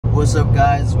What's up,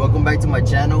 guys? Welcome back to my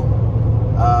channel.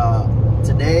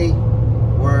 Today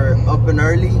we're up and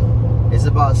early. It's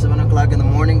about 7 o'clock in the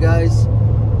morning, guys,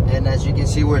 and as you can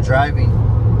see, we're driving.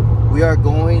 We are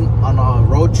going on a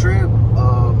road trip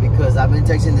because I've been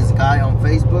texting this guy on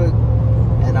Facebook,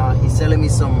 and he's selling me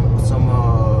some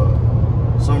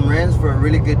rims for a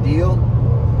really good deal.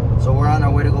 So we're on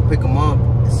our way to go pick them up.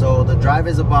 So the drive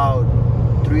is about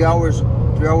 3 hours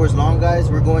long,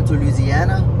 guys. We're going to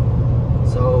Louisiana.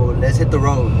 So let's hit the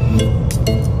road.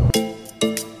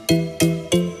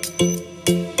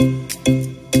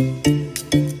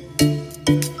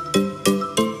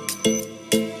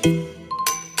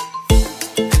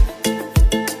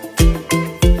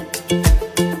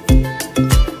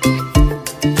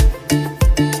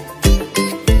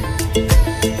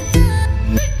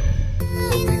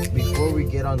 So before we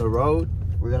get on the road,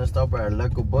 we're gonna stop at our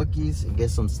local Buc-ee's and get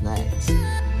some snacks.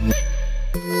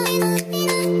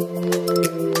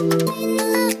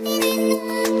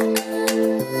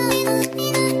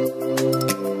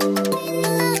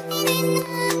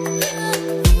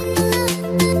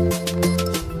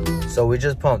 So we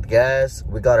just pumped gas,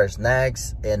 we got our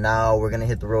snacks, and now we're gonna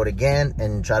hit the road again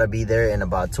and try to be there in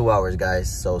about 2 hours, guys.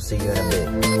 So see you in a bit.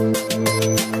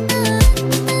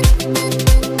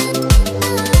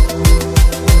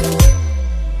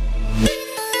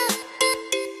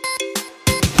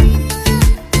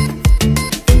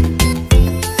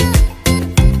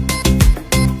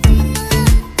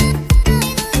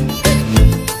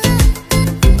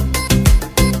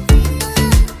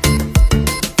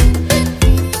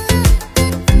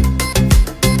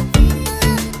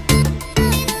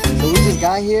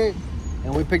 Got here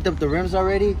and we picked up the rims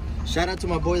already. Shout out to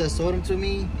my boy that sold them to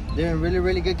me. They're in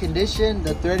really good condition.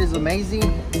 The thread is amazing.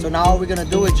 So now all we're gonna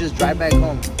do is just drive back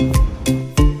home.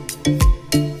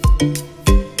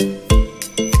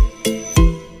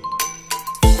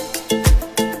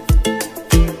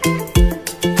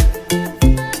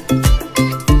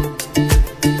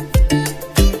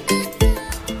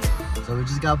 So we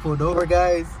just got pulled over,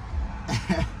 guys.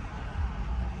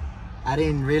 I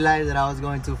didn't realize that I was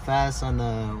going too fast on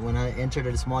when I entered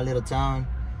a small little town.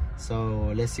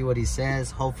 So let's see what he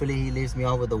says. Hopefully he leaves me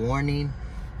off with a warning.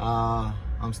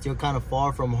 I'm still kind of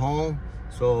far from home,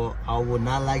 so I would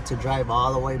not like to drive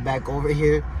all the way back over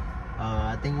here.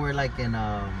 I think we're like in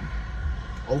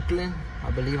Oakland,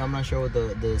 I believe. I'm not sure what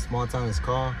the small town is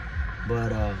called,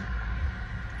 but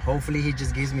hopefully he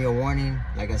just gives me a warning.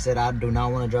 Like I said, I do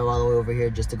not want to drive all the way over here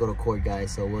just to go to court,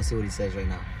 guys. So we'll see what he says right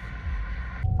now.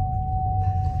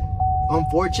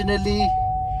 Unfortunately,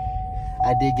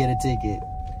 I did get a ticket.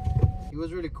 He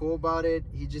was really cool about it.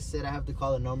 He just said I have to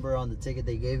call a number on the ticket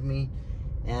they gave me,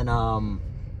 and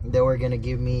they were gonna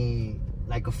give me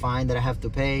like a fine that I have to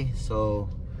pay. So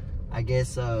I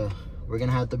guess we're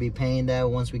gonna have to be paying that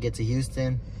once we get to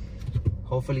Houston.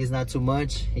 Hopefully it's not too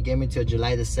much. He gave me till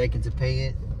July the 2nd to pay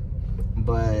it.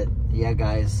 But yeah,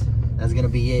 guys, that's gonna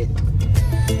be it.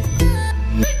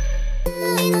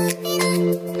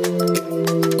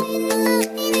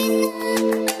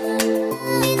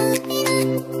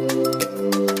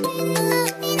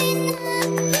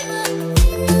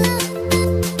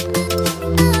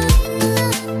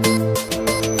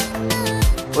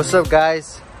 What's up,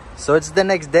 guys? So it's the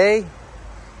next day,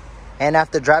 and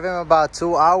after driving about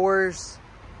 2 hours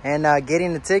and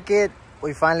getting the ticket,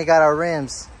 we finally got our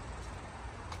rims.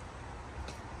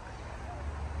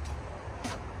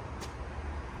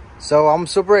 So I'm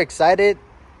super excited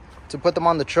to put them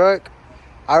on the truck.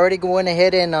 I already went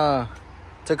ahead and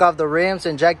took off the rims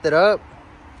and jacked it up.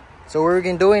 So what we're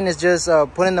gonna doing is just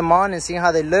putting them on and seeing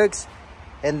how they looks,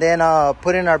 and then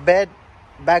putting our bed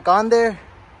back on there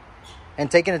and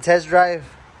taking a test drive,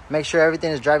 make sure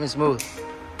everything is driving smooth.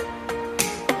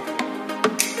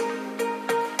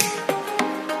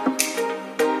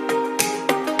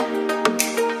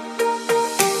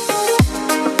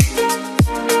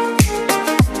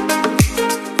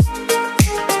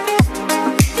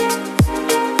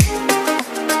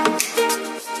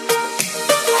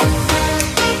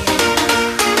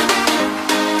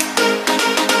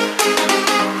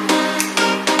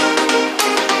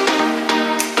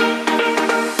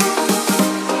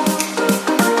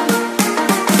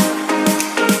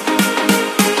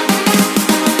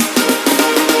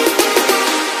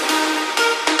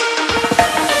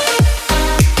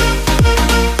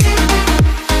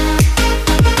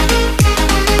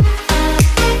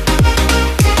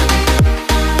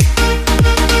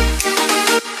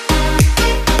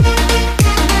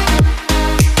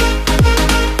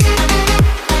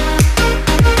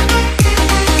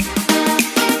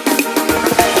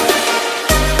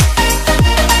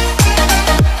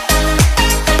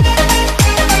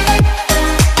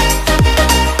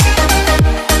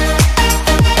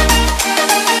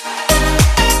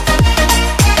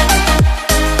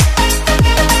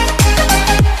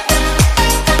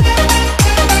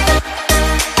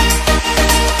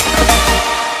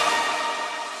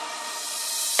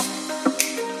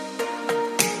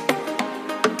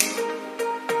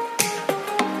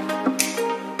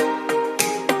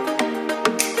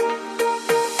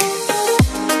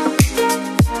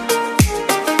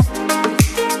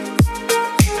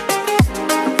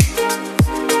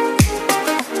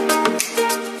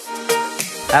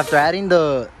 After adding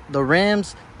the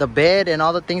rims, the bed, and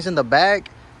all the things in the back,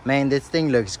 man, this thing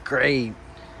looks great.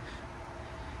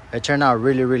 It turned out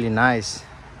really, really nice.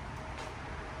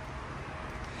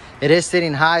 It is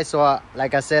sitting high, so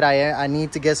like I said, I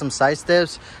need to get some side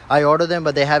steps. I ordered them,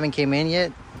 but they haven't came in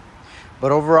yet.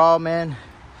 But overall, man,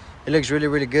 it looks really,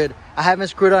 really good. I haven't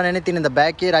screwed on anything in the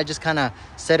back yet. I just kind of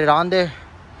set it on there.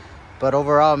 But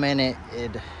overall, man,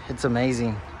 it's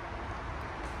amazing.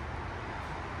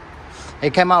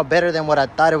 It came out better than what I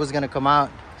thought it was going to come out.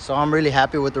 So I'm really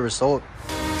happy with the result.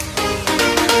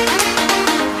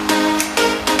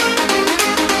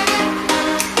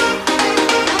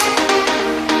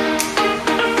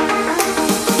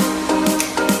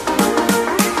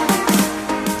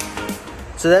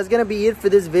 So that's gonna be it for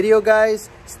this video, guys.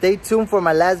 Stay tuned for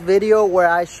my last video where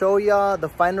I show y'all the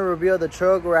final review of the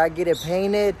truck, where I get it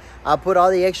painted. I put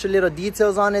all the extra little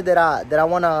details on it that I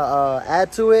want to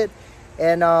add to it.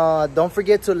 And don't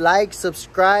forget to like,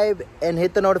 subscribe, and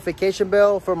hit the notification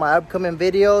bell for my upcoming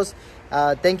videos.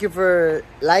 Thank you for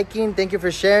liking, thank you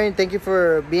for sharing, thank you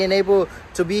for being able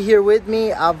to be here with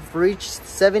me. I've reached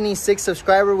 76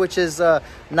 subscribers, which is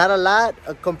not a lot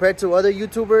compared to other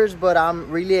YouTubers, but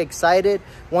I'm really excited.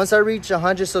 Once I reach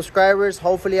 100 subscribers,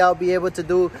 hopefully I'll be able to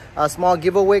do a small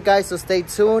giveaway, guys, so stay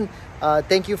tuned.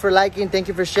 Thank you for liking, thank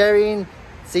you for sharing.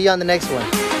 See you on the next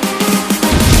one.